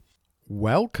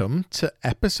Welcome to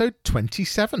episode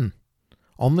 27.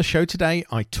 On the show today,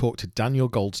 I talk to Daniel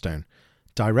Goldstone,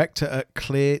 director at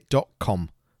Clear.com,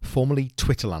 formerly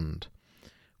Twitterland.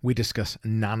 We discuss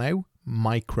nano,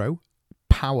 micro,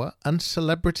 power, and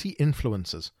celebrity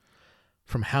influencers.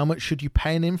 From how much should you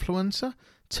pay an influencer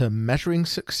to measuring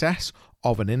success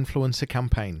of an influencer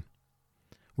campaign.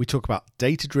 We talk about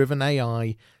data-driven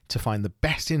AI to find the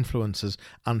best influencers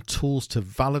and tools to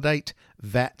validate,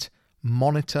 vet,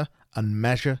 monitor, and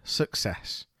measure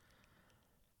success.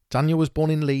 Daniel was born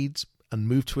in Leeds and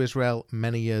moved to Israel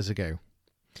many years ago.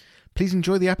 Please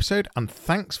enjoy the episode and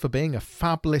thanks for being a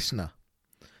fab listener.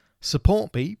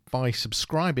 Support me by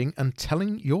subscribing and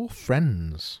telling your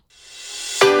friends.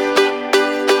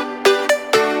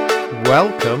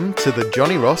 Welcome to the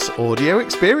Johnny Ross audio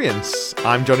experience.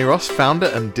 I'm Johnny Ross, founder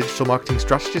and digital marketing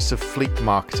strategist of Fleet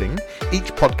Marketing. Each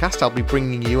podcast I'll be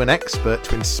bringing you an expert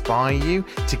to inspire you,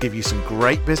 to give you some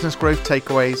great business growth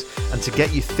takeaways, and to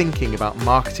get you thinking about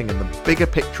marketing and the bigger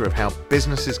picture of how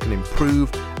businesses can improve,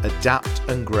 adapt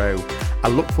and grow. I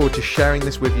look forward to sharing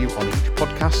this with you on each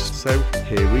podcast, so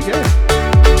here we go.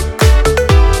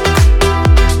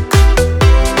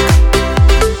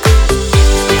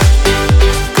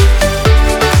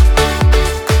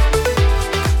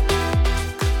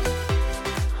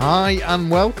 Hi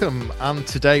and welcome, and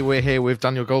today we're here with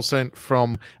Daniel Goldstone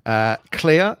from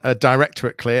Clear, a director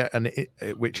at Clear,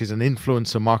 which is an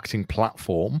influencer marketing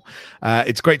platform.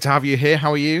 It's great to have you here.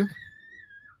 How are you?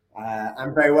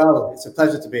 I'm very well. It's a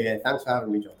pleasure to be here. Thanks for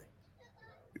having me, Johnny.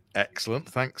 Excellent.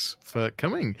 Thanks for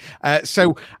coming.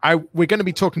 We're going to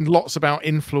be talking lots about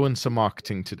influencer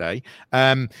marketing today.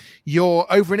 You're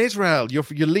over in Israel.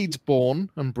 You're Leeds born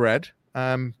and bred.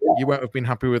 You won't have been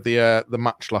happy with the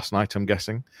match last night, I'm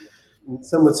guessing.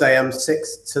 Some would say I'm sick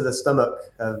to the stomach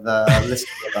of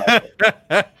listening about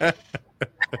it.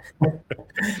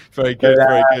 Very good,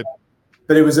 very good.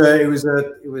 But it was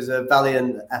a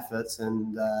valiant effort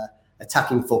and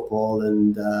attacking football,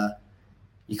 and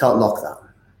you can't knock that.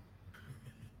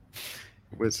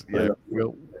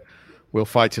 We'll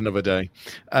fight another day.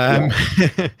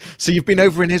 So you've been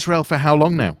over in Israel for how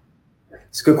long now?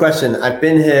 It's a good question. I've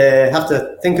been here, have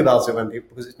to think about it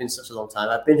because it's been such a long time.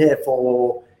 I've been here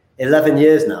for 11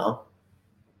 years now.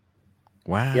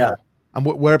 Wow. Yeah. And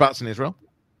whereabouts in Israel?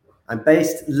 I'm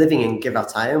living in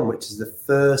Givatayim, which is the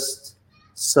first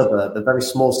suburb, a very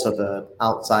small suburb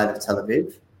outside of Tel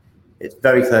Aviv. It's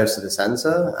very close to the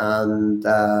center, and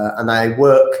I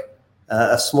work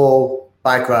a small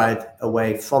bike ride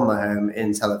away from my home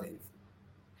in Tel Aviv.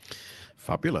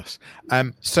 Fabulous.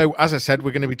 So as I said,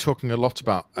 we're going to be talking a lot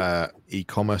about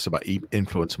e-commerce, about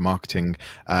influencer marketing.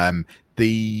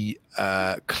 The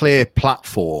Clear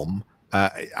platform,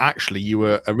 actually, you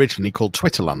were originally called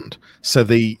Twitterland. So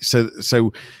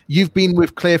you've been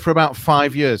with Clear for about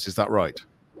 5 years, is that right?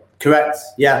 Correct.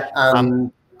 Yeah.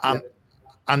 And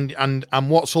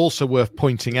what's also worth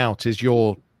pointing out is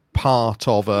you're part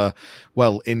of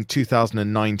in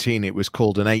 2019 it was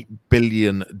called an $8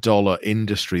 billion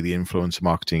industry, the influencer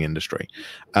marketing industry.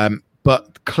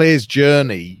 But Clear's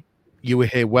journey, you were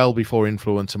here well before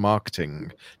influencer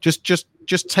marketing. Just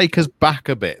take us back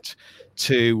a bit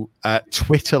to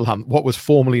Twitterland, what was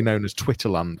formerly known as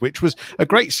Twitterland, which was a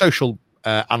great social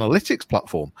analytics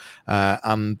platform.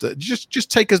 And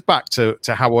just take us back to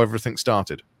how everything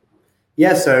started.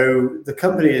 Yeah, so the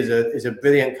company is a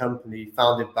brilliant company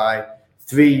founded by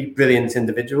 3 brilliant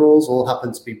individuals, all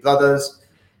happen to be brothers,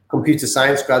 computer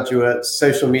science graduates,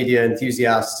 social media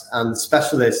enthusiasts, and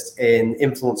specialists in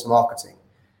influencer marketing.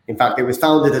 In fact, it was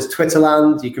founded as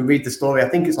Twitterland. You can read the story, I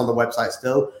think it's on the website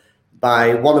still,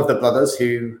 by one of the brothers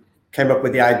who came up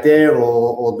with the idea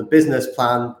or the business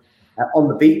plan on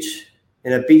the beach,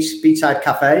 in a beachside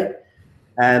cafe.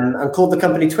 And called the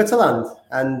company Twitterland.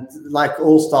 And like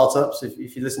all startups,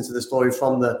 if you listen to the story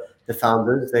from the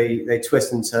founders, they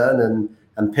twist and turn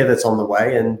and pivot on the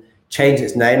way and change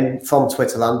its name from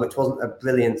Twitterland, which wasn't a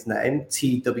brilliant name,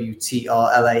 Twtrland.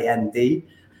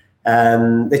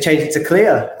 They changed it to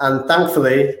Clear. And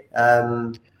thankfully,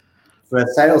 for a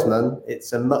salesman,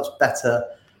 it's a much better,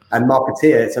 and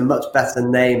marketeer, it's a much better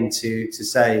name to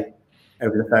say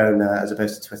over the phone as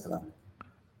opposed to Twitterland.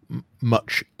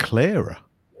 Much clearer.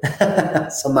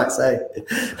 Some might say.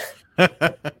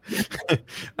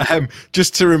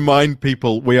 Just to remind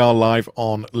people, we are live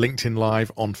on LinkedIn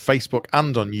Live, on Facebook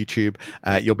and on YouTube.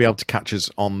 You'll be able to catch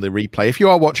us on the replay. If you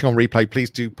are watching on replay,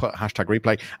 please do put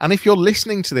 #replay. And if you're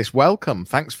listening to this, welcome.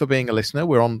 Thanks for being a listener.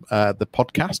 We're on the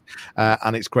podcast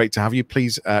and it's great to have you.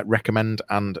 Please recommend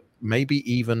and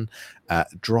maybe even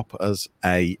drop us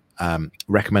a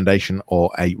recommendation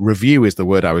or a review is the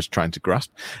word I was trying to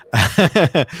grasp,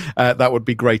 that would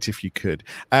be great if you could.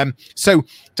 So,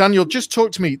 Daniel, just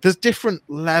talk to me. There's different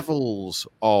levels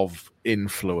of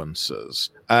influencers,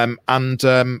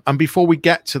 and before we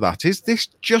get to that, is this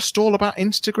just all about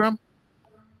Instagram?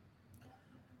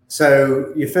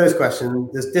 So your first question,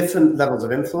 there's different levels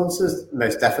of influencers,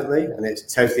 most definitely, and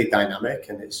it's totally dynamic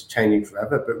and it's changing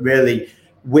forever. But really,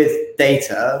 with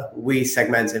data, we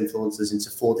segment influencers into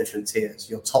 4 different tiers: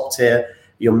 your top tier,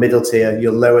 your middle tier,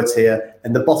 your lower tier,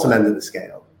 and the bottom end of the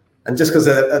scale. And just because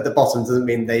they're at the bottom doesn't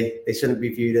mean they shouldn't be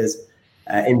viewed as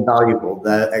invaluable.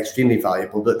 They're extremely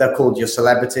valuable, but they're called your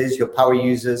celebrities, your power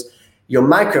users, your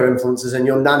micro influencers, and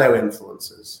your nano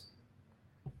influencers.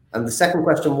 And the second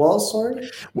question was,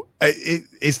 sorry?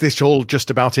 Is this all just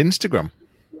about Instagram?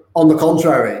 On the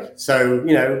contrary. So,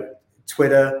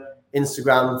 Twitter,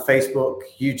 Instagram, Facebook,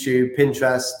 YouTube,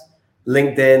 Pinterest,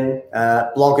 LinkedIn,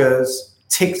 bloggers,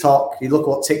 TikTok. You look at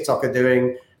what TikTok are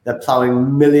doing. They're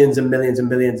plowing millions and millions and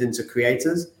millions into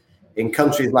creators. In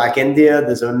countries like India,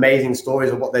 there's amazing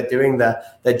stories of what they're doing.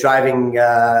 They're driving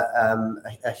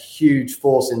a huge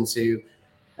force into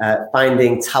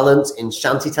finding talent in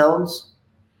shanty towns,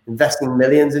 investing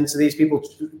millions into these people,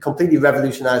 completely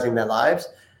revolutionizing their lives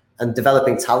and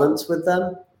developing talents with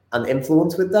them and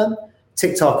influence with them.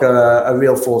 TikTok are a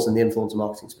real force in the influencer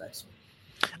marketing space.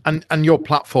 And your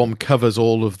platform covers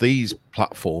all of these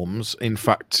platforms. In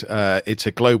fact, it's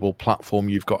a global platform.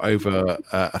 You've got over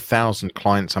 1,000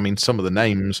 clients. I mean, some of the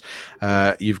names,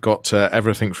 you've got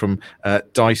everything from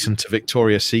Dyson to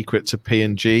Victoria's Secret to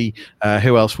P&G.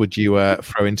 Who else would you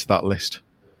throw into that list?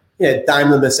 Yeah,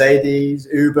 Daimler, Mercedes,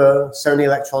 Uber, Sony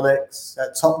Electronics,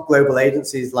 top global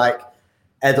agencies like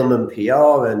Edelman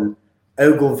PR and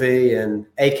Ogilvy and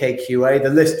AKQA.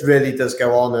 The list really does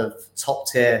go on of top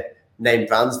tier name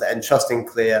brands that are entrusting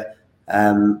Clear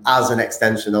as an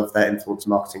extension of their influencer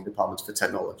marketing departments for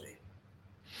technology.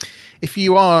 If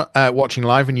you are watching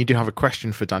live and you do have a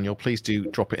question for Daniel, please do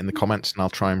drop it in the comments and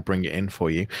I'll try and bring it in for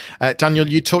you. Daniel,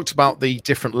 you talked about the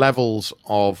different levels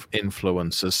of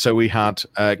influencers. So we had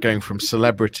going from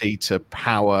celebrity to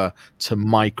power to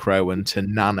micro and to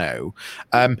nano.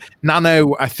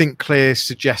 Nano, I think Clear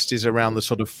suggests, is around the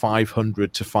sort of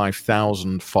 500 to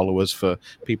 5,000 followers for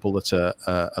people that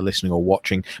are listening or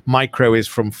watching. Micro is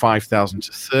from 5,000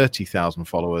 to 30,000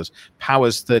 followers.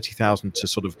 Power's 30,000 to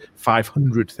sort of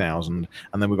 500,000. And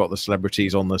then we've got the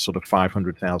celebrities on the sort of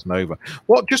 500,000 over.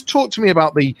 Just talk to me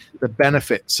about the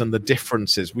benefits and the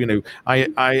differences.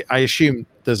 I assume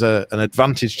there's an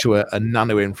advantage to a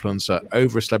nano influencer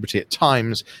over a celebrity at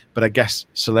times, but I guess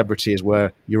celebrity is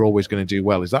where you're always going to do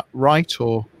well. Is that right?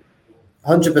 Or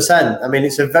 100%. I mean,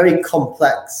 it's a very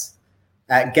complex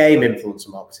game, influencer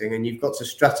marketing, and you've got to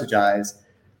strategize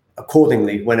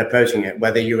accordingly when approaching it,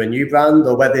 whether you're a new brand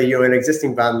or whether you're an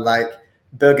existing brand like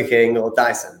Burger King or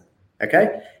Dyson.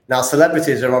 Okay. Now,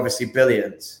 celebrities are obviously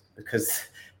brilliant because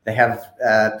they have,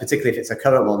 particularly if it's a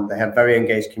current one, they have very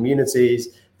engaged communities.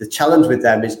 The challenge with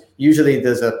them is usually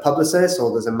there's a publicist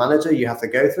or there's a manager you have to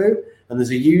go through, and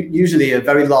there's usually a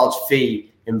very large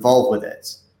fee involved with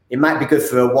it. It might be good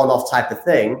for a one-off type of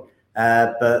thing,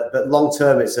 but long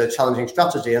term, it's a challenging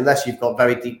strategy unless you've got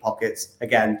very deep pockets,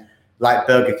 again, like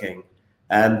Burger King.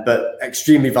 But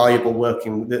extremely valuable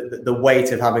working. The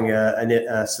weight of having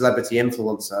a celebrity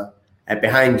influencer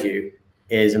behind you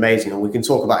is amazing, and we can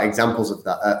talk about examples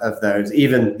of those,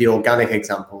 even the organic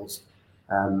examples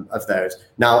of those.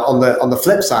 Now, on the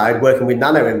flip side, working with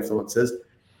nano influencers,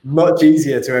 much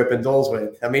easier to open doors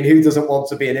with. I mean, who doesn't want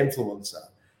to be an influencer?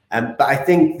 But I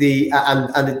think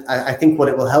I think what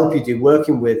it will help you do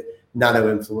working with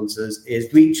nano influencers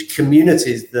is reach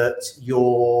communities that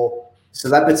your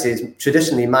celebrities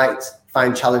traditionally might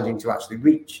find challenging to actually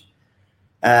reach.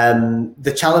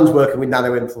 The challenge working with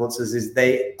nano influencers is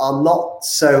they are not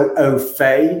so au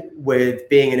fait with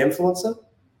being an influencer.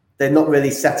 They're not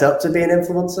really set up to be an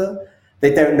influencer.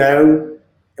 They don't know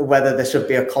whether there should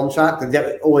be a contract. They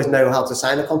don't always know how to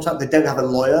sign a contract. They don't have a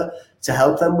lawyer to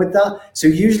help them with that. So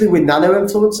usually with nano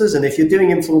influencers, and if you're doing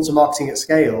influencer marketing at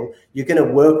scale, you're going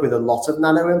to work with a lot of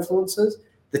nano influencers.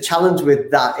 The challenge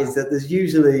with that is that there's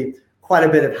usually quite a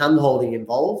bit of hand-holding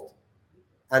involved.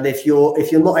 And if you're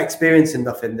not experienced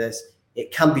enough in this,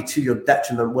 it can be to your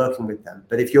detriment working with them.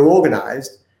 But if you're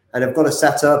organized and have got a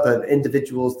setup of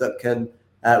individuals that can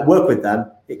work with them,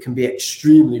 it can be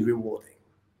extremely rewarding.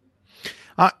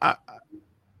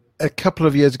 A couple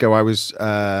of years ago, I was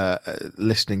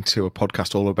listening to a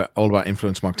podcast all about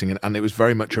influence marketing, and it was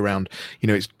very much around,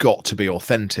 it's got to be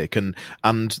authentic, and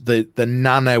the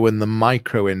nano and the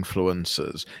micro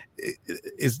influencers.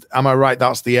 Am I right?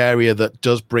 That's the area that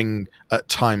does bring at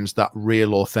times that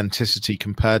real authenticity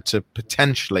compared to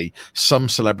potentially some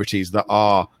celebrities that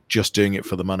are just doing it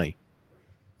for the money.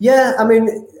 Yeah, I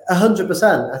mean,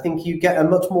 100%. I think you get a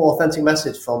much more authentic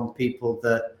message from people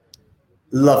that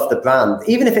love the brand,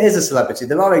 even if it is a celebrity.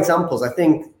 There are examples. I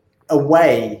think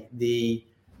Away, the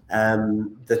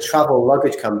travel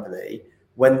luggage company,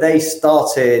 when they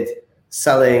started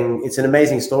selling, it's an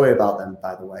amazing story about them,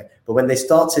 by the way, but when they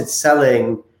started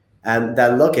selling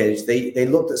their luggage, they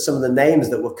looked at some of the names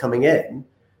that were coming in,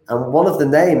 and one of the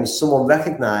names someone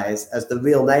recognized as the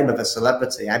real name of a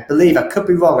celebrity. I could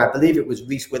be wrong, I believe it was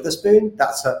Reese Witherspoon.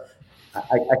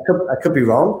 I could be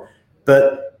wrong,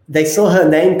 but they saw her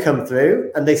name come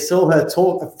through, and they saw her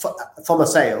talk from a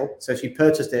sale, so she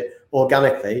purchased it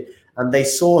organically, and they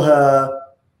saw her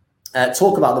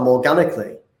talk about them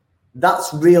organically.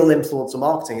 That's real influencer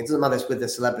marketing. It doesn't matter if it's with a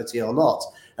celebrity or not.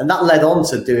 And that led on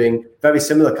to doing very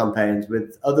similar campaigns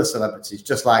with other celebrities,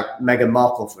 just like Meghan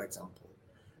Markle, for example.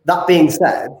 That being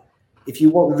said, if you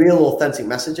want real authentic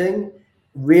messaging,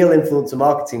 real influencer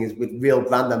marketing is with real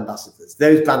brand ambassadors.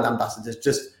 Those brand ambassadors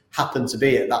just happen to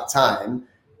be at that time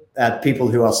people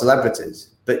who are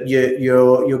celebrities. But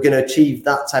you're going to achieve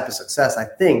that type of success, I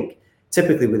think,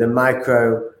 typically with a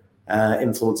micro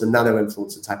influencer, nano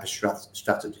influencer type of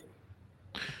strategy.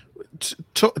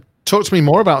 Talk to me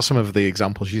more about some of the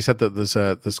examples. You said that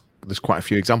there's quite a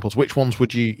few examples. Which ones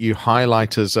would you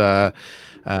highlight as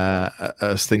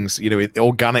things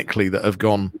organically that have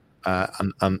gone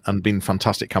and been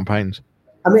fantastic campaigns?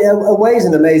 I mean, Away is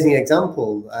an amazing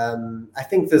example. I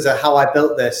think there's a How I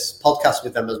Built This podcast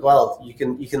with them as well. You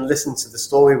can listen to the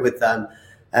story with them,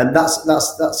 and that's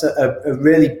a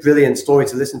really brilliant story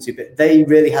to listen to. But they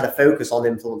really had a focus on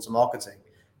influencer marketing.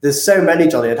 There's so many,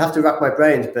 Johnny. I'd have to rack my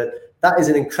brains, but that is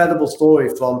an incredible story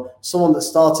from someone that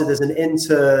started as an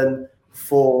intern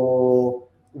for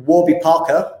Warby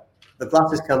Parker, the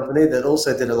glasses company that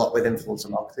also did a lot with influencer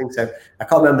marketing. So I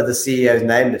can't remember the CEO's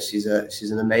name, but she's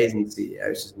an amazing CEO.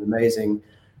 She's an amazing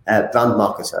brand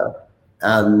marketer,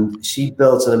 and she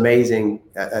built an amazing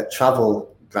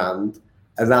travel brand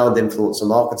around influencer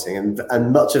marketing,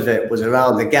 and much of it was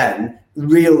around, again,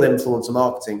 real influencer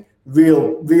marketing,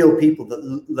 real people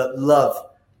that love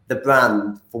the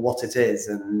brand for what it is,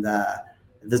 and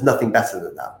there's nothing better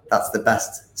than that. That's the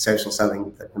best social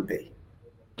selling that can be.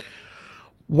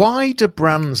 Why do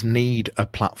brands need a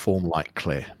platform like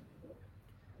Clear?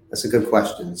 That's a good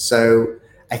question. So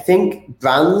I think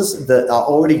brands that are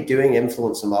already doing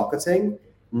influencer marketing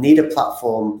need a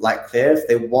platform like Clear if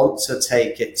they want to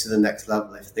take it to the next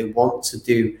level, if they want to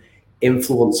do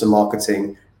influencer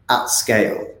marketing at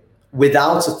scale.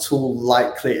 Without a tool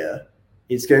like Clear,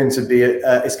 it's going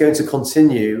to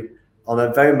continue on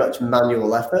a very much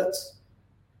manual effort.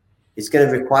 It's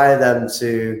going to require them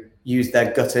to use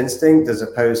their gut instinct as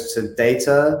opposed to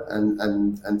data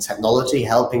and technology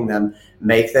helping them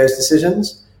make those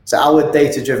decisions. So our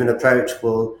data-driven approach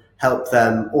will help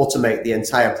them automate the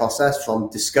entire process,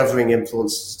 from discovering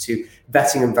influencers to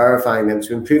vetting and verifying them,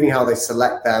 to improving how they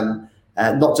select them,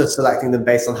 not just selecting them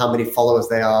based on how many followers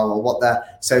they are or what their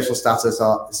social status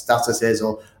is,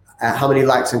 or how many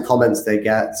likes and comments they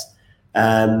get.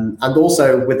 And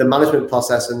also with the management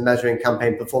process and measuring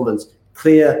campaign performance,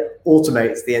 Clear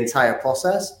automates the entire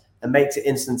process and makes it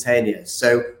instantaneous.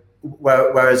 So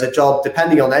whereas a job,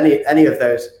 depending on any of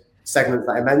those segments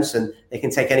that I mentioned, they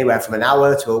can take anywhere from an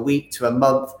hour to a week to a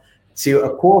month to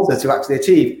a quarter to actually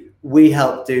achieve, we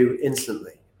help do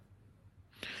instantly.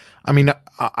 I mean,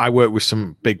 I work with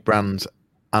some big brands,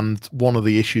 and one of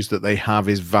the issues that they have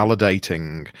is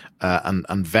validating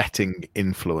and vetting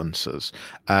influencers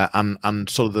and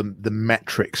sort of the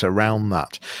metrics around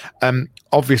that.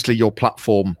 Obviously, your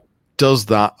platform does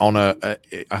that on I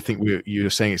think you were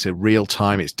saying it's a real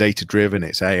time, it's data driven,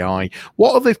 it's AI.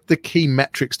 What are the key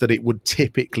metrics that it would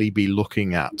typically be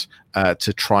looking at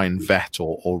to try and vet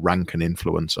or rank an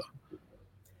influencer?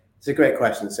 It's a great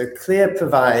question. So Clear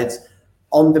provides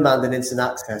on-demand and instant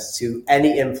access to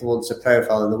any influencer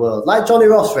profile in the world. Like Johnny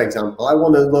Ross, for example. I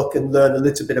want to look and learn a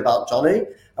little bit about Johnny.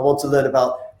 I want to learn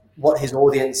about what his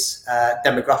audience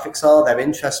demographics are, their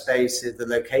interest spaces, the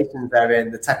locations they're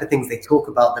in, the type of things they talk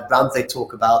about, the brands they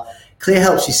talk about. Clear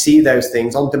helps you see those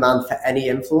things on demand for any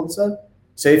influencer.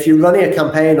 So if you're running a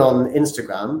campaign on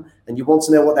Instagram and you want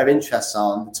to know what their interests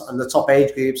are and the top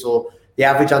age groups or the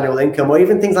average annual income or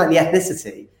even things like the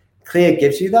ethnicity, Clear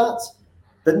gives you that.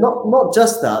 But not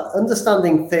just that,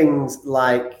 understanding things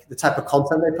like the type of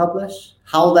content they publish,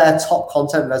 how their top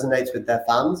content resonates with their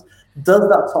fans. Does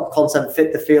that top content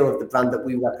fit the feel of the brand that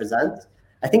we represent?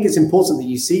 I think it's important that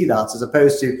you see that as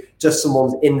opposed to just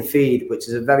someone's in feed, which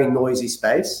is a very noisy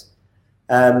space.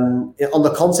 On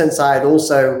the content side,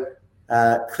 also,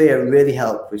 Clear really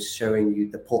helped with showing you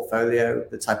the portfolio,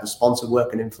 the type of sponsored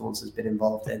work an influencer has been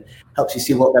involved in, helps you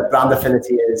see what their brand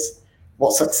affinity is,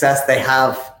 what success they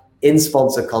have in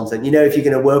sponsored content. You know, if you're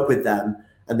going to work with them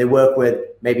and they work with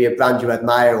maybe a brand you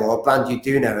admire or a brand you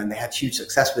do know and they had huge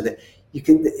success with it,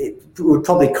 it would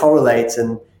probably correlate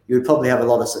and you would probably have a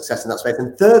lot of success in that space.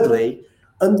 And thirdly,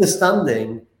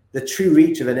 understanding the true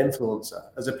reach of an influencer,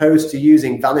 as opposed to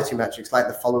using vanity metrics like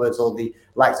the followers or the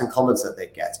likes and comments that they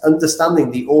get, understanding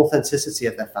the authenticity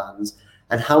of their fans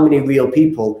and how many real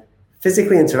people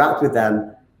physically interact with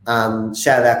them and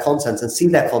share their content and see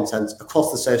their content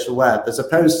across the social web, as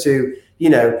opposed to, you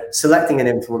know, selecting an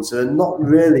influencer and not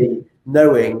really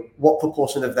knowing what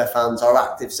proportion of their fans are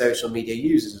active social media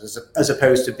users, as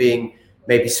opposed to being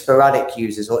maybe sporadic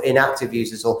users or inactive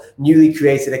users or newly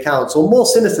created accounts, or more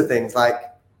sinister things like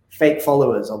fake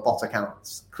followers or bot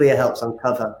accounts. Clear helps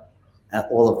uncover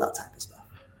all of that type of stuff.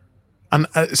 And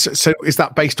so is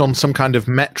that based on some kind of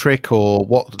metric, or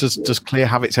what? Does Clear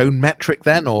have its own metric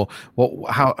then, or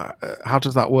what? How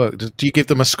does that work? Do you give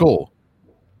them a score?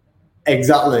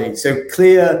 Exactly. So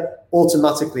Clear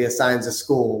automatically assigns a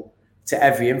score to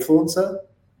every influencer.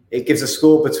 It gives a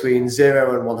score between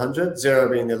 0 and 100, 0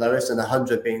 being the lowest and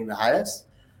 100 being the highest.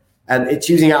 And it's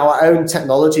using our own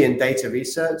technology and data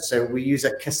research. So we use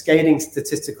a cascading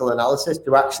statistical analysis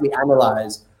to actually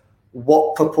analyze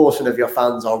what proportion of your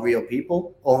fans are real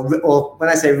people, or when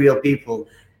I say real people,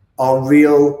 are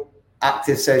real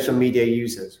active social media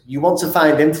users. You want to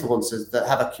find influencers that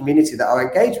have a community that are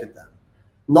engaged with them,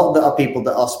 not that are people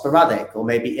that are sporadic or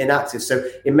maybe inactive. So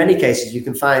in many cases, you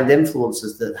can find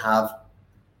influencers that have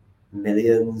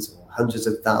millions or hundreds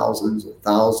of thousands or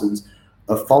thousands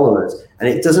of followers, and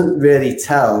it doesn't really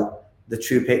tell the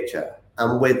true picture.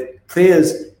 And with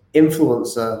Clear's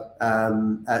influencer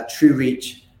true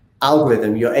reach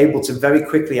algorithm, you're able to very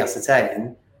quickly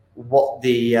ascertain what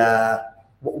the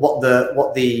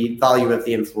value of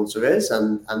the influencer is,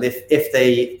 and if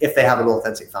they have an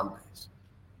authentic fan base.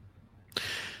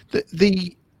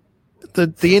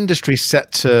 The industry is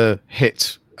set to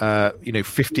hit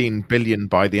 15 billion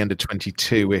by the end of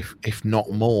 22, if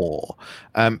not more.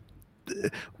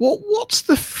 What's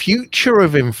the future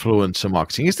of influencer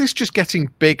marketing? Is this just getting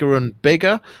bigger and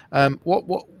bigger?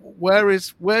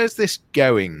 Where's this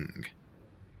going?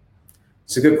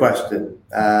 It's a good question.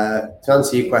 To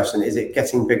answer your question, is it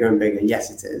getting bigger and bigger?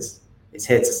 Yes, it is. It's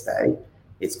here to stay.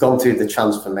 It's gone through the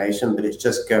transformation, but it's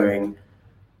just going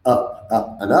up,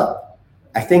 up, and up.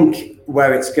 I think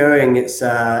where it's going, it's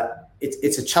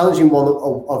a challenging one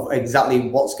of exactly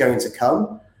what's going to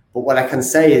come. But what I can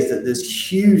say is that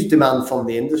there's huge demand from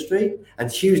the industry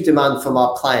and huge demand from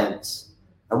our clients.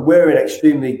 And we're an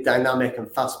extremely dynamic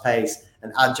and fast-paced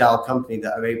and agile company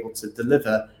that are able to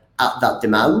deliver at that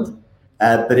demand.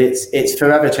 But it's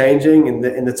forever changing.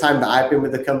 In the time that I've been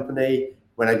with the company,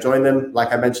 when I joined them,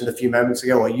 like I mentioned a few moments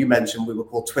ago, or you mentioned, we were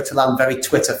called Twitterland, very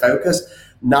Twitter focused.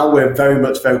 Now we're very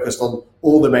much focused on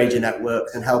all the major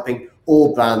networks and helping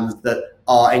all brands that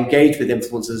are engaged with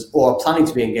influencers or are planning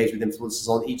to be engaged with influencers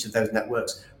on each of those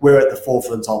networks. We're at the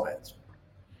forefront of it.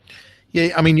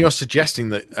 Yeah, I mean, you're suggesting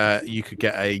that you could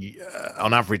get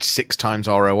on average 6 times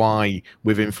ROI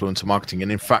with influencer marketing. And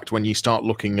in fact, when you start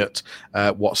looking at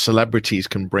what celebrities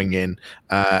can bring in,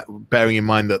 bearing in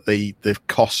mind that the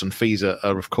costs and fees are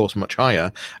of course much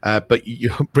higher, but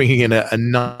you're bringing in a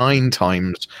 9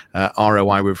 times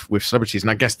ROI with celebrities.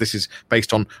 And I guess this is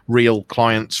based on real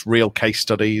clients, real case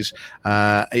studies.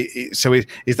 So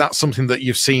is that something that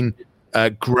you've seen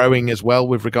growing as well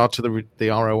with regard to the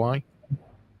ROI?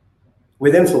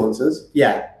 With influencers,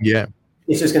 yeah.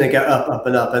 It's just going to go up, up,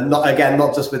 and up, and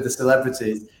not just with the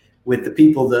celebrities, with the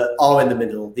people that are in the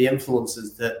middle, the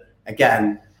influencers that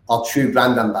again are true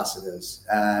brand ambassadors.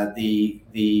 The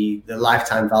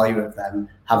lifetime value of them,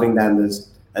 having them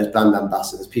as brand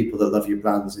ambassadors, people that love your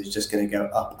brands, is just going to go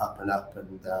up, up, and up.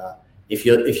 And if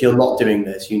you're not doing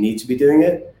this, you need to be doing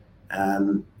it.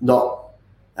 Not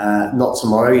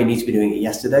tomorrow. You need to be doing it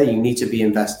yesterday. You need to be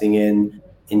investing in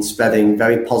spreading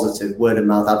very positive word of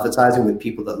mouth advertising with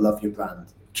people that love your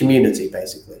brand, community,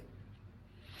 basically.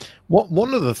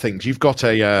 One of the things, you've got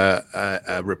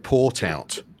a report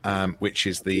out, which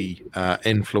is the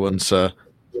influencer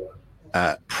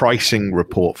pricing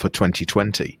report for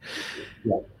 2020.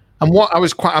 Yeah. And what I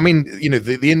was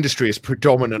the industry is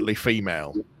predominantly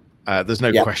female. There's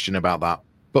no question about that.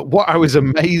 But what I was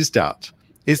amazed at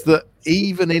is that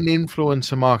even in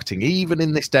influencer marketing, even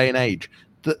in this day and age,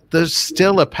 that there's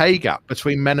still a pay gap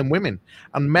between men and women,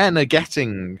 and men are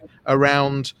getting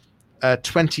around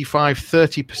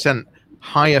 25-30%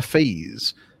 higher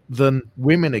fees than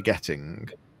women are getting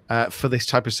for this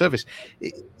type of service.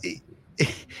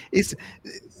 Is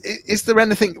there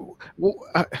anything?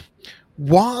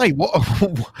 Why?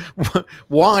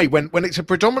 Why? When it's a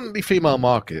predominantly female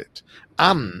market,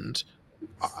 and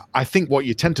I think what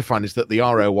you tend to find is that the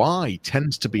ROI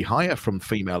tends to be higher from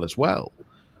female as well.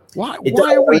 Why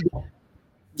are we?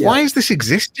 Yeah. Why is this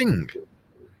existing?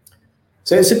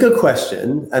 So it's a good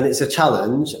question, and it's a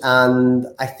challenge. And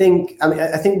I think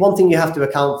one thing you have to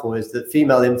account for is that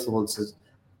female influencers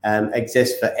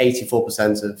exist for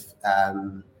 84% of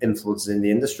influencers in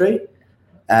the industry.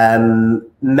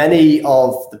 Many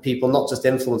of the people, not just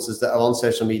influencers that are on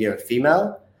social media, are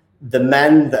female. The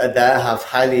men that are there have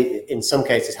in some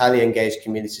cases, highly engaged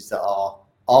communities that are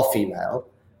female.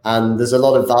 And there's a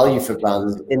lot of value for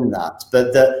brands in that.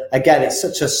 But again, it's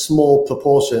such a small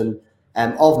proportion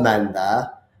of men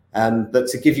there. But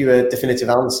to give you a definitive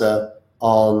answer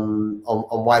on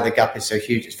why the gap is so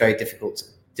huge, it's very difficult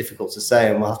to say,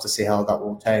 and we'll have to see how that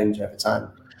will change over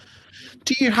time.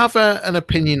 Do you have an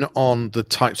opinion on the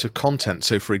types of content?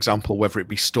 So, for example, whether it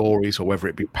be stories or whether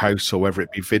it be posts or whether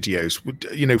it be videos,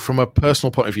 from a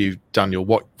personal point of view,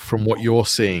 Daniel, from what you're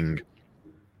seeing,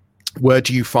 where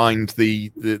do you find the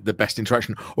best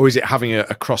interaction, or is it having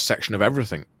a cross section of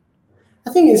everything?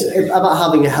 I think it's about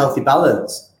having a healthy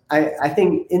balance. I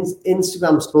think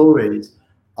Instagram stories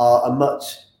are a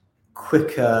much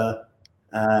quicker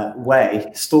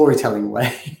storytelling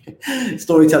way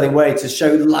to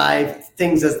show live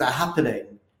things as they're happening.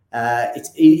 It's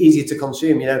easier to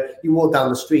consume. You walk down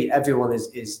the street, everyone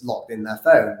is locked in their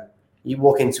phone. You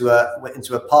walk into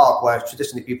a park where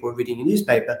traditionally people are reading a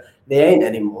newspaper, they ain't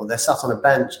anymore. They're sat on a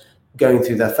bench going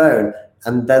through their phone,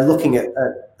 and they're looking at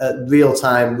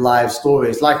real-time live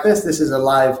stories like this. This is a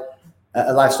live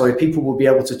story. People will be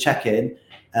able to check in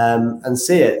and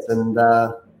see it, and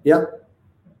yeah.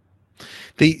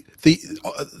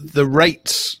 The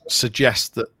rates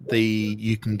suggest that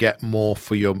you can get more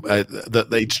for your that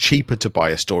it's cheaper to buy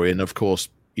a story, and of course,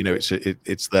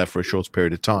 it's there for a short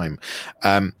period of time.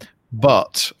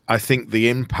 But I think the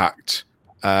impact,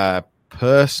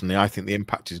 personally, I think the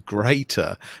impact is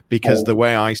greater because the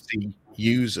way I see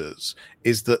users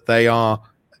is that they are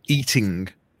eating,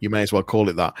 you may as well call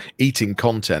it that, eating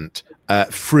content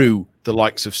through the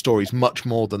likes of stories much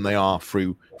more than they are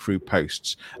through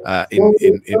posts. Yeah,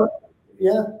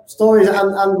 stories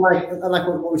and like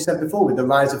what we said before with the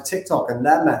rise of TikTok and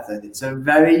their method. It's a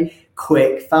very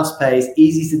quick, fast-paced,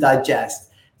 easy to digest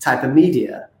type of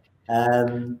media.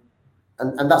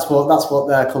 And that's what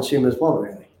their consumers want,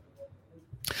 really.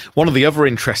 One of the other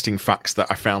interesting facts that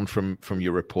I found from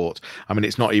your report, I mean,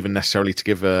 it's not even necessarily to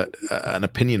give an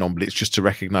opinion on, but it's just to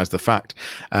recognise the fact,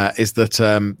 is that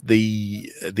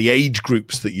the age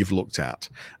groups that you've looked at,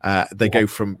 they go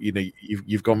from,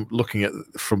 you've gone looking at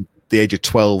from the age of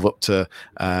 12 up to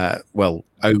over,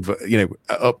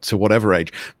 up to whatever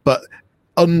age, but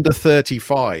under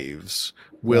 35s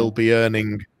will be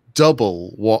earning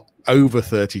double what over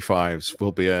 35s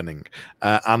will be earning,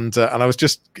 and I was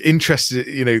just interested.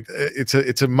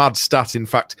 It's a mad stat. In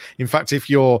fact, if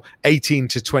you're 18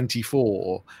 to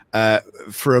 24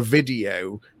 for a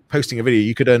video, posting a video,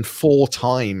 you could earn 4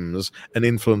 times an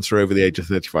influencer over the age of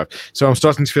 35. So I'm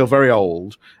starting to feel very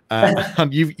old,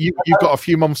 and you've got a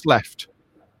few months left.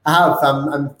 I have.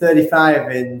 I'm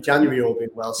 35 in January, all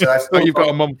being well. So you've got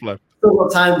a month left. Still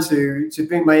got time to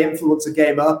bring my influencer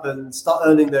game up and start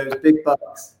earning those big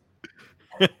bucks.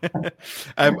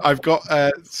 I've got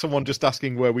someone just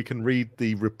asking where we can read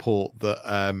the report that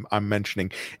I'm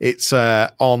mentioning. It's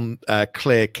on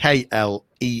Clear, KLEAR.com,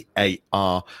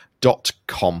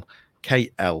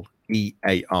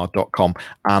 KLEAR.com,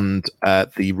 and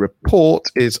the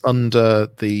report is under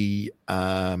the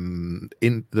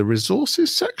in the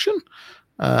resources section.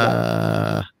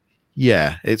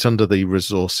 Yeah, it's under the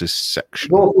resources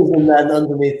section. Resources, and then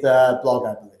underneath the blog,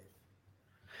 I believe.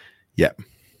 Yeah.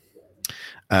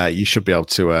 You should be able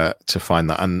to find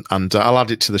that, and I'll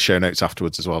add it to the show notes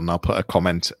afterwards as well, and I'll put a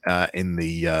comment in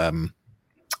the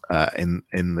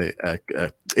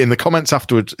comments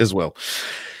afterwards as well.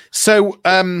 So,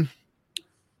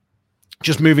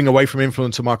 just moving away from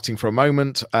influencer marketing for a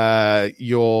moment,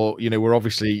 we're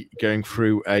obviously going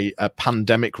through a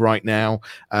pandemic right now.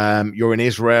 You're in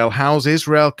Israel. How's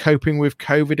Israel coping with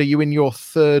COVID? Are you in your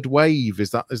third wave? Is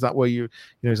that where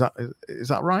is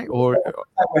that right? Or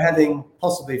we're heading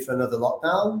possibly for another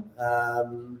lockdown.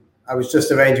 I was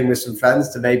just arranging with some friends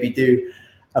to maybe do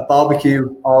a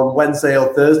barbecue on Wednesday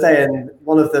or Thursday, and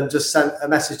one of them just sent a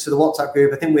message to the WhatsApp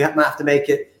group. I think we might have to make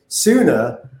it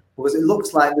sooner because it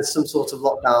looks like there's some sort of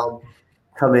lockdown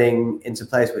coming into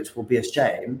place, which will be a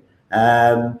shame.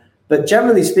 But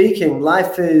generally speaking,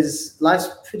 life's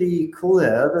pretty cool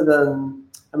here. Other than,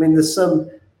 I mean, there's some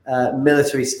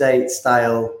military state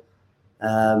style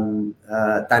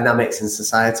dynamics in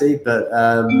society, but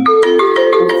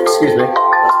excuse me,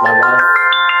 that's my wife.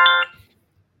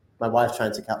 My wife's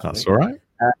trying to catch me. That's all right.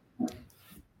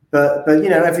 But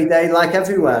every day, like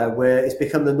everywhere, where it's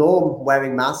become the norm,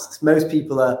 wearing masks. Most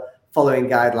people are following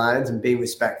guidelines and being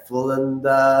respectful, and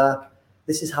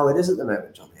this is how it is at the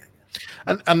moment, Johnny.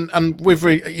 And with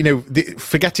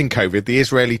forgetting COVID, the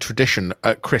Israeli tradition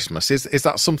at Christmas, is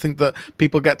that something that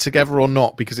people get together or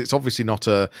not? Because it's obviously not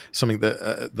something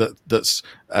that's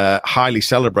highly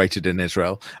celebrated in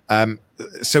Israel.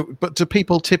 But do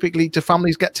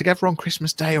families get together on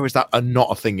Christmas Day, or is that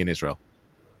not a thing in Israel?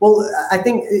 Well, I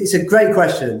think it's a great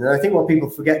question, and I think what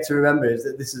people forget to remember is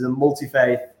that this is a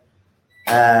multi-faith.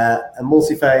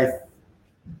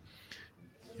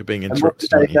 You're being interrupted.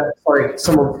 Sorry,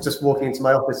 someone just walking into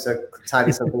my office to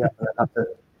tidy something up, and I have to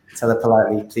tell her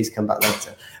politely, please come back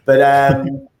later. But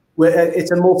it's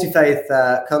a multi-faith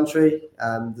country.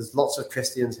 There's lots of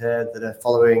Christians here that are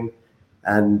following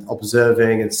and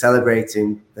observing and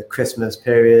celebrating the Christmas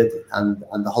period and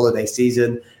the holiday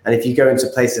season. And if you go into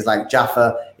places like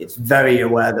Jaffa, it's very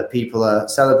aware that people are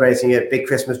celebrating it. Big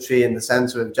Christmas tree in the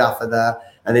center of Jaffa there.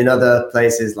 And in other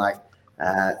places like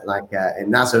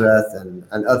in Nazareth and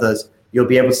others, you'll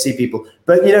be able to see people.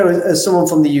 But, as someone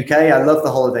from the UK, I love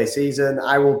the holiday season.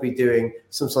 I will be doing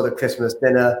some sort of Christmas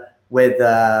dinner with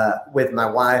my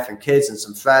wife and kids and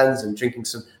some friends and drinking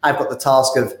some. I've got the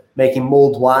task of making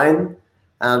mulled wine.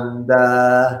 And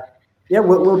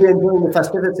we'll be enjoying the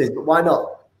festivities, but why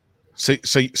not?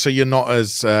 So you're not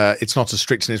as it's not as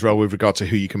strict in Israel with regard to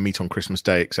who you can meet on Christmas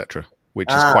Day, etc.,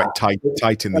 which is quite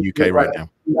tight in the UK right now.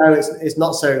 No, it's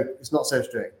not so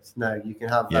strict. No, you can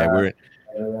have. Yeah,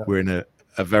 we're in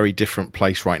a very different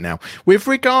place right now. With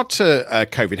regard to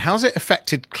COVID, how's it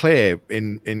affected Clear?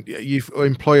 You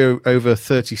employ over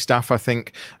 30 staff, I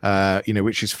think,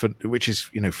 which is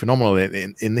phenomenal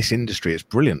in this industry. It's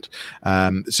brilliant.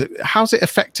 So how's it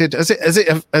affected? Has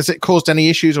it caused any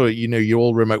issues, or you're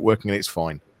all remote working and it's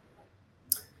fine?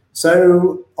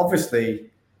 So obviously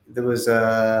there was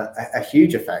a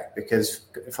huge effect, because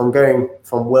from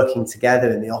working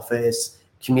together in the office,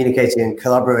 communicating and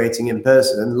collaborating in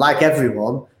person, like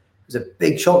everyone, it was a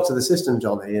big shock to the system,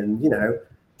 Johnny. And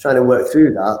trying to work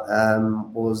through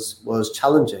that was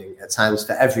challenging at times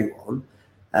for everyone.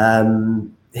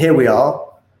 Here we are,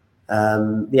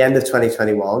 the end of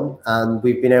 2021, and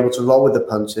we've been able to roll with the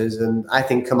punches, and I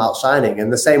think come out shining.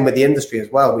 And the same with the industry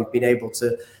as well. We've been able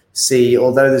to see,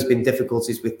 although there's been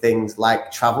difficulties with things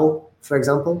like travel, for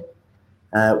example,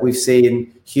 we've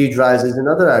seen huge rises in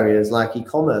other areas like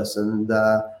e-commerce and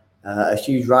a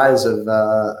huge rise of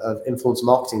influencer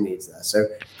marketing needs there. So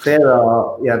Clear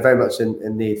are very much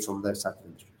in need from those types of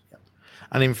industries. Yeah.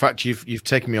 And in fact, you've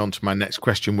taken me on to my next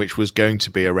question, which was going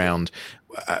to be around,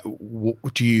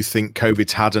 do you think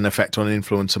COVID's had an effect on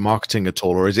influencer marketing at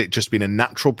all, or has it just been a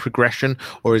natural progression,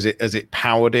 or has it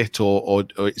powered it, or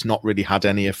it's not really had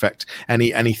any effect?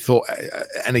 Any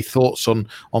thoughts on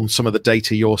some of the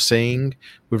data you're seeing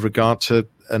with regard to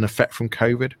an effect from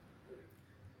COVID?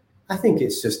 I think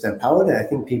it's just empowered it. I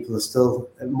think people are still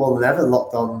more than ever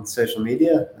locked on social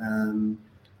media.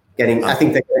 I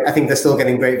think they're still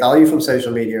getting great value from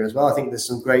social media as well. I think there's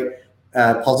some great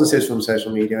positives from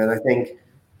social media, and I think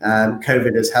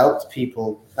COVID has helped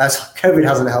people. COVID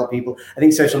hasn't helped people. I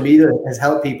think social media has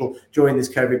helped people during this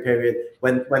COVID period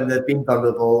when they've been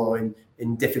vulnerable or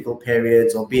in difficult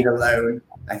periods or being alone.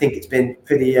 I think it's been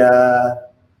pretty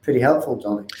helpful,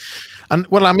 Johnny. And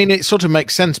well, I mean, it sort of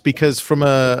makes sense, because from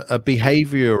a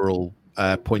behavioural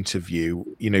point of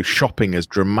view, shopping has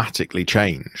dramatically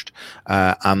changed,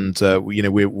 and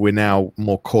we're now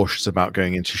more cautious about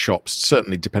going into shops,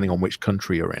 certainly depending on which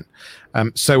country you're in.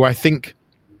 So I think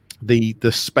the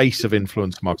space of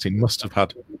influencer marketing must have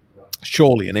had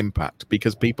surely an impact,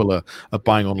 because people are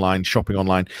buying online, shopping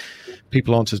online.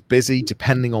 People aren't as busy,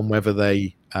 depending on whether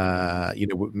they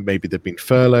maybe they've been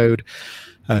furloughed.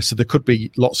 So there could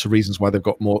be lots of reasons why they've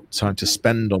got more time to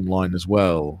spend online as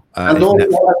well. And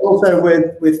also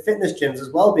with fitness gyms as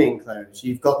well being closed,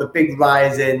 you've got the big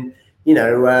rise in,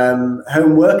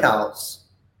 home workouts,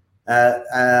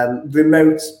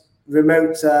 remote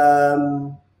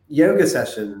yoga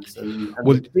sessions, and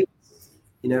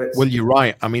well, you're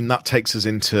right. I mean, that takes us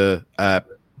into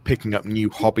picking up new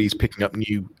hobbies, picking up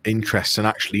new interests, and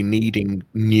actually needing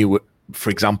new, for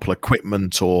example,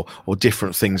 equipment or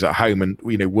different things at home. And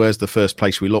where's the first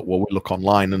place we look? Well, we look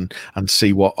online and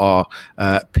see what our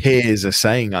peers are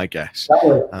saying, I guess.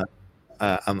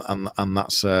 And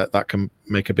that's that can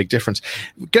make a big difference.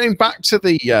 Going back to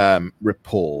the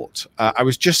report, I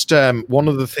was just one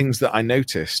of the things that I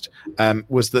noticed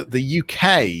was that the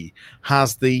UK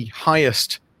has the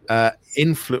highest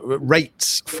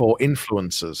rates for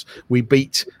influencers. We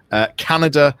beat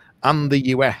Canada and the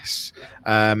US.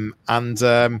 I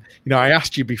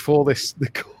asked you before the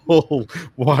call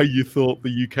why you thought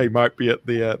the UK might be at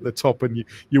the top, and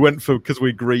you went for because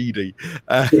we're greedy.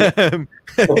 I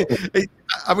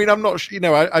mean, I'm not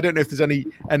sure. I don't know if there's any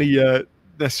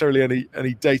necessarily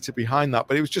any data behind that,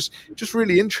 but it was just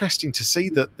really interesting to see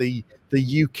that the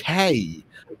UK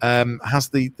has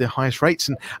the highest rates,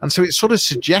 and so it sort of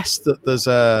suggests that there's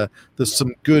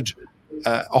some good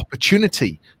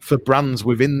opportunity for brands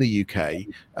within the UK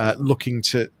looking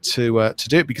to do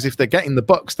it, because if they're getting the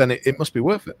bucks, then it must be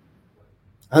worth it.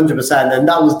 100%, and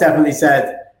that was definitely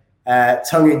said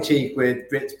tongue in cheek with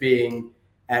Brits being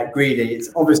greedy. It's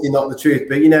obviously not the truth,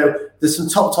 but there's some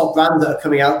top brands that are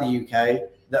coming out of the UK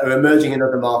that are emerging in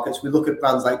other markets. We look at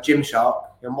brands like Gymshark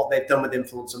and what they've done with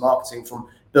influencer marketing, from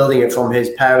building it from his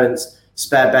parents'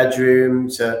 spare bedroom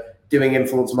to doing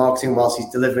influencer marketing whilst he's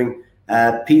delivering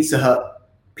Pizza Hut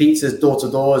pizzas door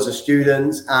to door as a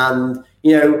student. And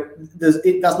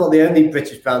that's not the only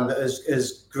British brand that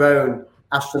has grown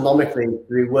astronomically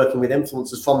through working with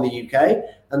influencers from the UK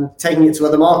and taking it to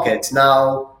other markets.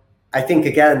 Now, I think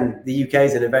again, the UK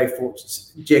is in a very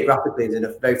geographically is in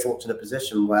a very fortunate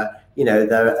position where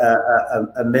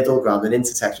they're a middle ground, an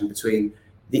intersection between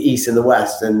the East and the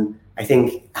West. And I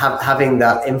think having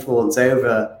that influence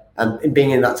over and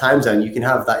being in that time zone, you can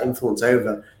have that influence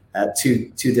over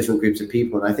two different groups of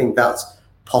people, and I think that's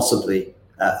possibly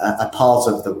a part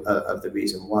of the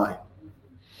reason why.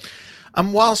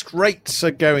 And whilst rates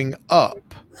are going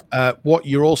up, what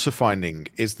you're also finding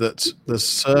is that there's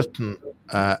certain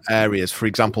areas, for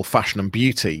example, fashion and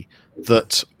beauty,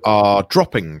 that are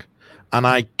dropping, and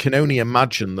I can only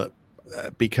imagine that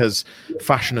because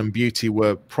fashion and beauty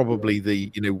were probably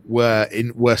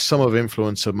where some of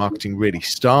influencer marketing really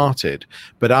started,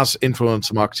 but as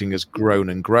influencer marketing has grown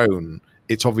and grown,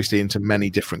 it's obviously into many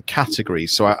different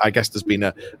categories. So I guess there's been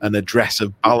an address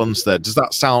of balance there. Does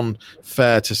that sound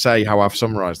fair to say, how I've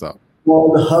summarized that?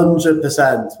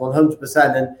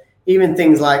 100%. And even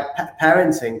things like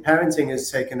parenting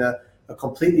has taken a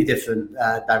completely different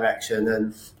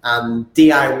direction, and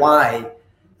DIY,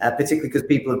 particularly because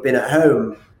people have been at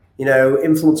home.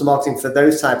 Influencer marketing for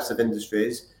those types of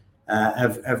industries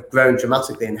have grown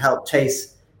dramatically and helped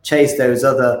chase those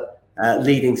other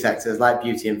leading sectors like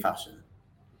beauty and fashion.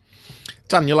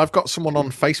 Daniel, I've got someone on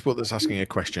Facebook that's asking a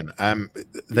question.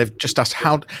 They've just asked,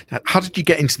 how did you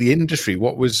get into the industry?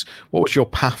 What was your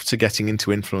path to getting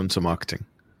into influencer marketing?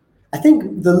 I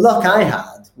think the luck I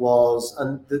had was,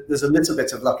 and there's a little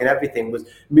bit of luck in everything, was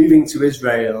moving to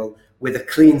Israel with a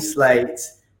clean slate,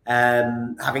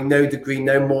 having no degree,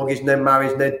 no mortgage, no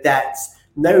marriage, no debts,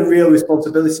 no real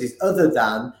responsibilities other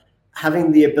than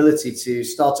having the ability to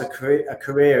start a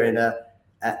career in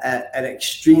an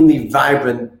extremely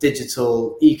vibrant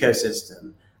digital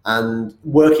ecosystem. And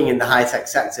working in the high-tech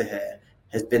sector here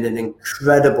has been an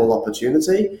incredible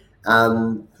opportunity.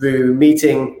 And through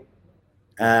meeting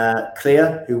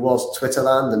Clear, who was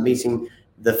Twitterland, and meeting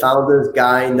the founders,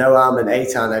 Guy, Noam, and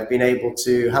Eitan, I've been able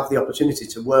to have the opportunity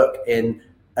to work in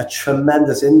a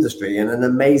tremendous industry and an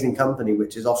amazing company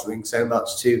which is offering so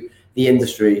much to the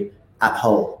industry at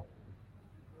whole.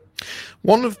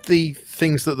 One of the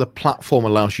things that the platform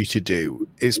allows you to do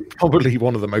is probably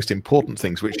one of the most important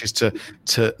things, which is to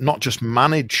not just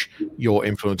manage your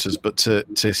influencers, but to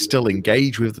still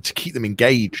engage with them, to keep them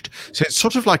engaged. So it's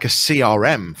sort of like a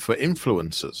CRM for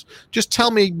influencers. Just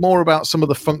tell me more about some of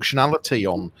the functionality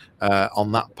on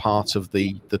that part of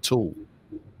the tool.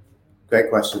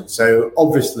 Great question. So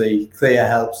obviously, Clear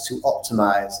helps to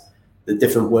optimize the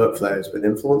different workflows with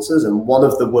influencers, and one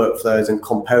of the workflows and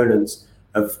components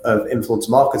of influencer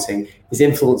marketing is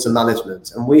influencer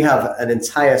management. And we have an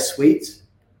entire suite.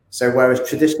 So whereas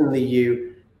traditionally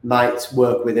you might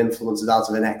work with influencers out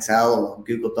of an Excel or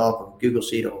Google Doc or Google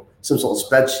Sheet or some sort of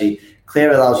spreadsheet,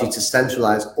 Clear allows you to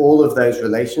centralize all of those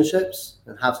relationships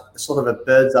and have sort of a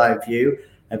bird's eye view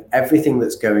of everything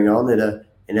that's going on in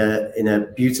a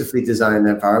beautifully designed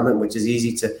environment, which is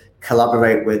easy to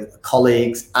collaborate with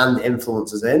colleagues and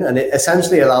influencers in. And it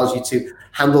essentially allows you to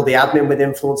handle the admin with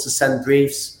influencers, send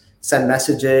briefs, send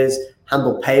messages,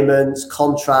 handle payments,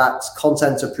 contracts,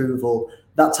 content approval,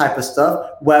 that type of stuff,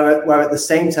 where at the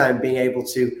same time being able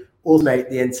to automate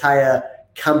the entire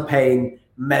campaign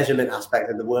measurement aspect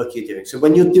of the work you're doing. So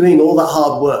when you're doing all that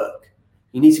hard work,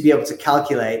 you need to be able to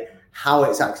calculate how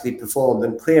it's actually performed,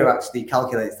 and Clear actually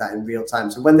calculates that in real time.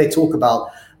 So when they talk about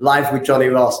Live with Johnny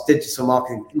Ross, digital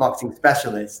marketing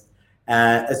specialist,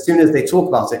 as soon as they talk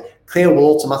about it, Clear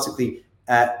will automatically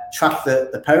track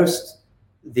the post,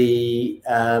 the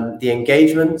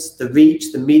engagements, the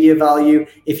reach, the media value.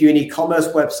 If you're an e-commerce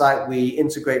website, we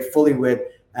integrate fully with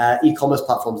e-commerce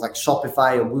platforms like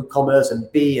Shopify and WooCommerce and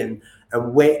Bee and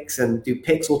Wix, and do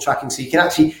pixel tracking, so you can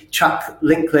actually track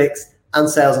link clicks and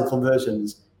sales and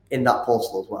conversions in that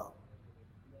portal as well.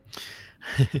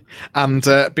 And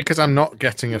because I'm not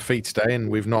getting a fee today, and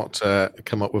we've not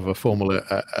come up with a formal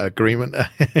agreement,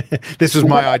 this was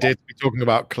my idea to be talking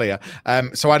about Clear.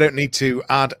 So I don't need to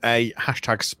add a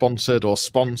hashtag sponsored or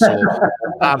sponsor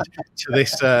add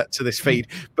to this feed.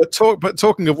 But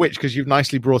talking of which, because you've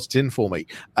nicely brought it in for me,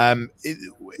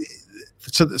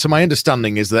 so my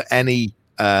understanding is that any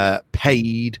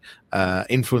paid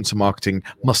influencer marketing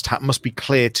must be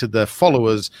clear to the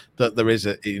followers that there is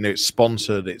it's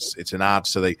sponsored, it's an ad,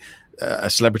 so a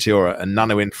celebrity or a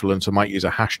nano influencer might use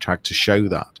a hashtag to show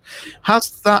that.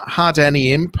 Has that had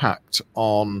any impact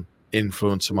on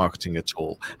influencer marketing at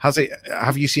all?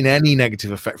 Have you seen any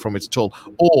negative effect from it at all,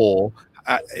 or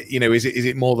is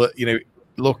it more that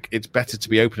look, it's better to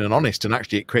be open and honest, and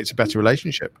actually it creates a better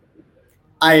relationship?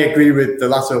 I agree with the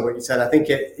latter of what you said. I think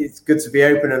it's good to be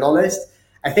open and honest.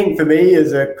 I think for me,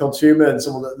 as a consumer and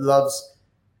someone that loves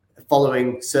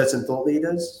following certain thought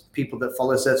leaders, people that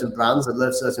follow certain brands, that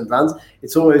love certain brands,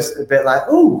 it's always a bit like,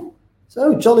 oh,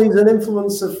 so Johnny's an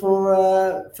influencer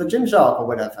for Gymshark or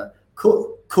whatever.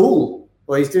 Cool.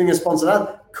 Or he's doing a sponsored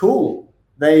ad. Cool.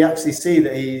 They actually see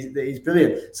that he's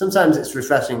brilliant. Sometimes it's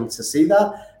refreshing to see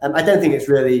that. I don't think it's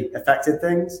really affected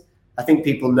things. I think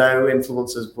people know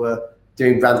influencers were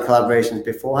doing brand collaborations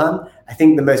beforehand. I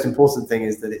think the most important thing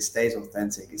is that it stays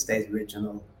authentic, it stays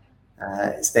original,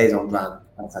 it stays on brand,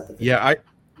 that type of thing. Yeah,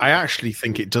 I actually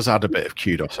think it does add a bit of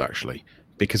kudos, actually,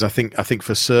 because I think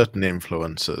for certain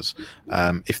influencers,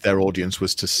 if their audience were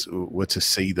to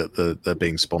see that they're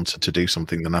being sponsored to do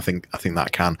something, then I think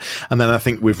that can. And then I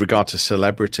think with regard to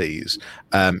celebrities,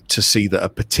 to see that a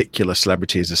particular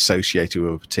celebrity is associated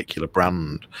with a particular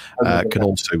brand can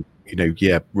also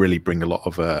really bring a lot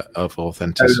of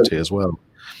authenticity as well.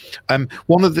 And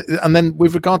then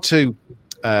with regard to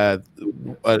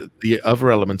the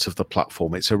other elements of the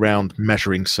platform, it's around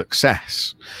measuring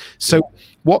success. So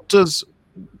what does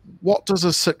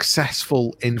a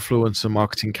successful influencer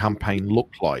marketing campaign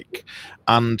look like,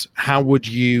 and how would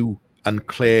you and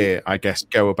Clear, I guess,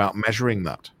 go about measuring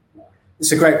that?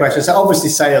 It's a great question. So obviously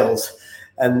sales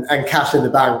and cash in the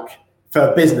bank for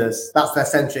a business, that's their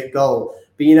centric goal.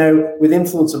 But with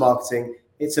influencer marketing,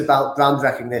 it's about brand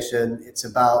recognition, it's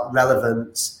about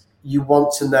relevance. You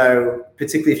want to know,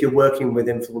 particularly if you're working with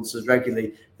influencers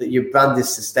regularly, that your brand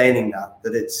is sustaining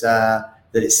that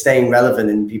it's staying relevant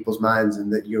in people's minds,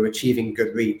 and that you're achieving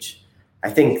good reach.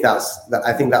 I think that's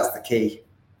the key,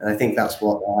 and I think that's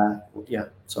what.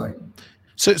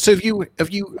 So have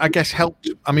you I guess helped?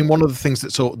 I mean, one of the things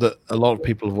that a lot of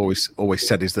people have always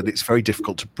said is that it's very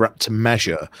difficult to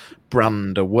measure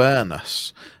brand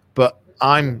awareness, but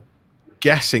I'm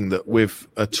guessing that with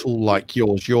a tool like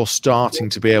yours, you're starting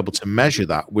to be able to measure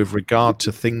that with regard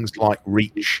to things like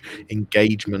reach,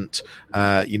 engagement.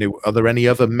 Are there any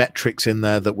other metrics in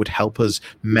there that would help us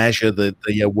measure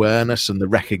the awareness and the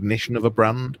recognition of a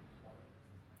brand?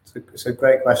 It's a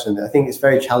great question. I think it's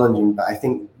very challenging, but I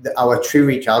think that our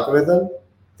TrueReach algorithm,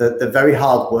 the very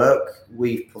hard work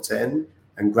we've put in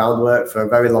and groundwork for a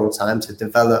very long time to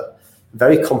develop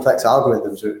very complex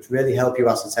algorithms which really help you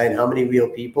ascertain how many real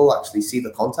people actually see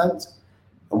the content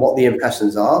and what the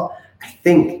impressions are. I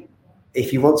think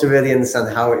if you want to really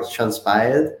understand how it's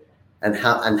transpired and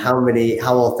how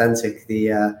authentic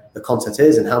the content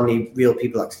is and how many real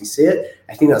people actually see it,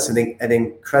 I think that's an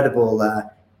incredible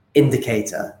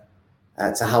indicator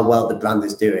to how well the brand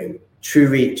is doing.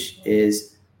 TrueReach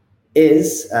is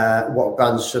what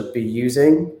brands should be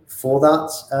using for that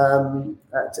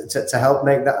to help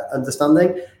make that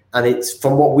understanding. And it's,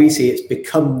 from what we see, it's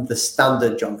become the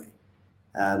standard, Johnny,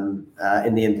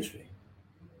 in the industry.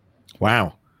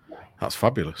 Wow, that's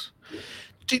fabulous.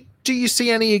 Do you see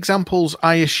any examples?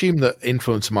 I assume that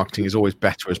influencer marketing is always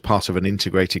better as part of an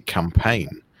integrated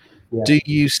campaign. Yeah. Do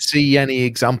you see any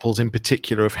examples in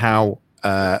particular of how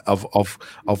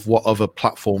of what other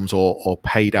platforms or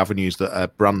paid avenues that a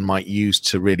brand might use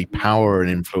to really power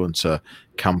an influencer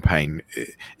campaign?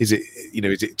 Is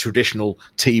it traditional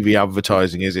TV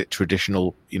advertising? Is it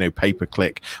traditional pay per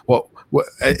click? What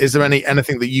is there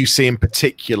anything that you see in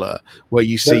particular where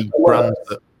you see brands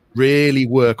that really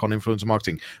work on influencer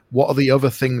marketing? What are the other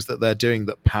things that they're doing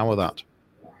that power that?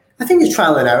 I think it's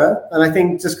trial and error, and I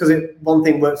think just because one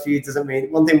thing works for you doesn't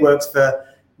mean one thing works for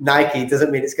Nike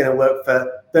doesn't mean it's going to work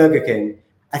for Burger King.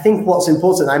 I think what's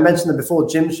important, I mentioned them before,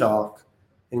 Gymshark,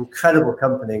 incredible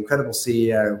company, incredible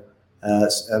CEO,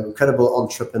 incredible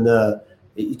entrepreneur.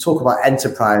 You talk about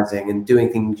enterprising and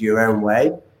doing things your own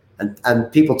way,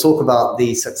 and people talk about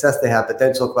the success they have, but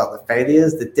don't talk about the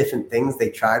failures, the different things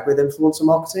they tried with influencer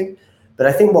marketing. But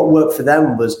I think what worked for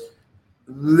them was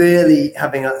really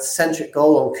having a centric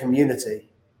goal on community.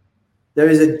 There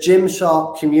is a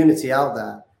Gymshark community out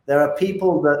there. There are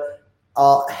people that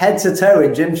are head to toe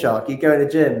in Gymshark. You go in a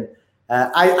gym.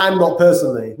 I'm not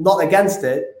personally, not against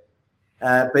it,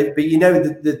 but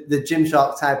the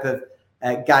Gymshark type of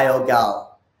guy or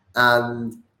gal.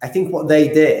 And I think what they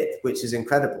did, which is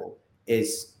incredible,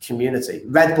 is community.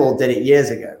 Red Bull did it years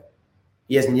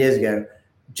and years ago.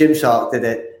 Gymshark did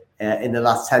it in the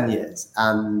last 10 years.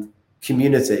 And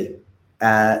community,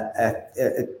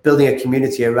 building a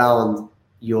community around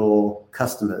your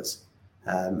customers.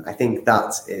 I think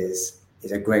that is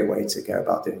a great way to go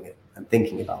about doing it and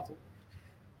thinking about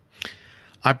it.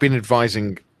 I've been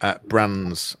advising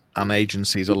brands and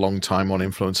agencies a long time on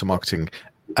influencer marketing.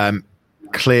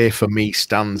 Clear for me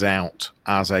stands out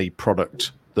as a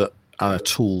product and a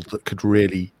tool that could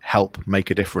really help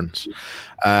make a difference.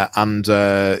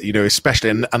 Especially,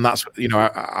 and that's,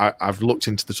 I've looked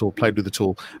into the tool, played with the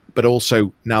tool, but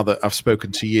also now that I've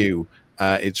spoken to you,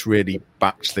 it's really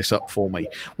backed this up for me.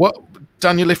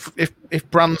 Daniel, if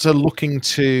brands are looking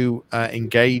to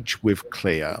engage with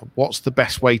Clear, what's the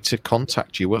best way to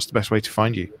contact you? What's the best way to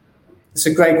find you? It's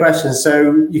a great question.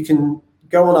 So you can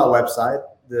go on our website.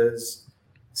 There's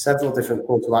several different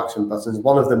call to action buttons.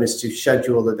 One of them is to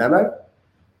schedule the demo.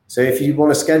 So if you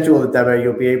want to schedule the demo,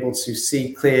 you'll be able to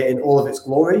see Clear in all of its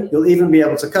glory. You'll even be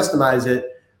able to customize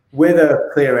it with a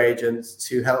Clear agent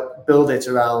to help build it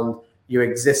around your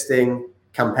existing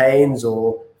campaigns,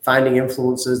 or finding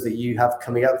influencers that you have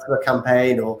coming up for a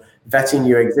campaign, or vetting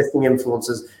your existing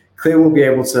influencers. Clear will be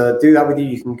able to do that with you.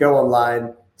 You can go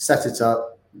online, set it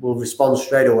up, we'll respond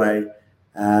straight away,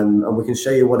 and we can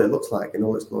show you what it looks like in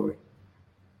all its glory.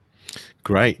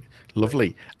 Great.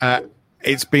 Lovely.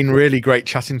 It's been really great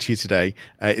chatting to you today.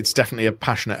 It's definitely a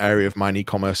passionate area of mine,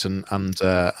 e-commerce and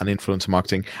influencer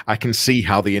marketing. I can see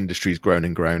how the industry's grown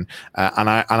and grown, and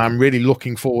I'm really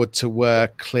looking forward to where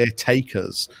Clear take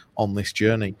us on this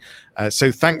journey.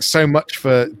 So thanks so much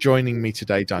for joining me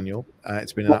today, Daniel.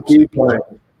 It's been an absolute pleasure.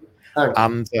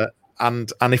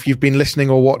 And if you've been listening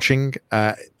or watching,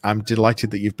 I'm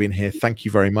delighted that you've been here. Thank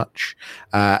you very much.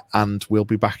 And we'll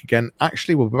be back again.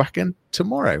 Actually, we'll be back again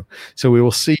tomorrow. So we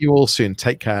will see you all soon.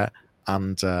 Take care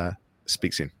and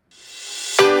speak soon.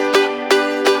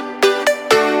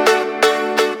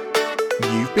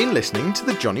 You've been listening to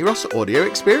the Johnny Ross audio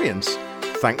experience.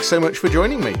 Thanks so much for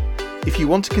joining me. If you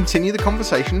want to continue the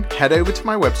conversation, head over to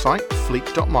my website,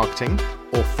 fleek.marketing,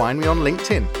 or find me on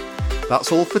LinkedIn.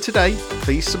 That's all for today.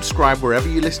 Please subscribe wherever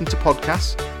you listen to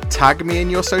podcasts, tag me in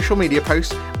your social media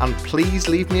posts, and please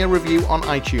leave me a review on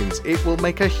iTunes. It will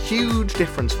make a huge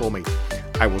difference for me.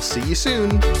 I will see you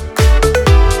soon.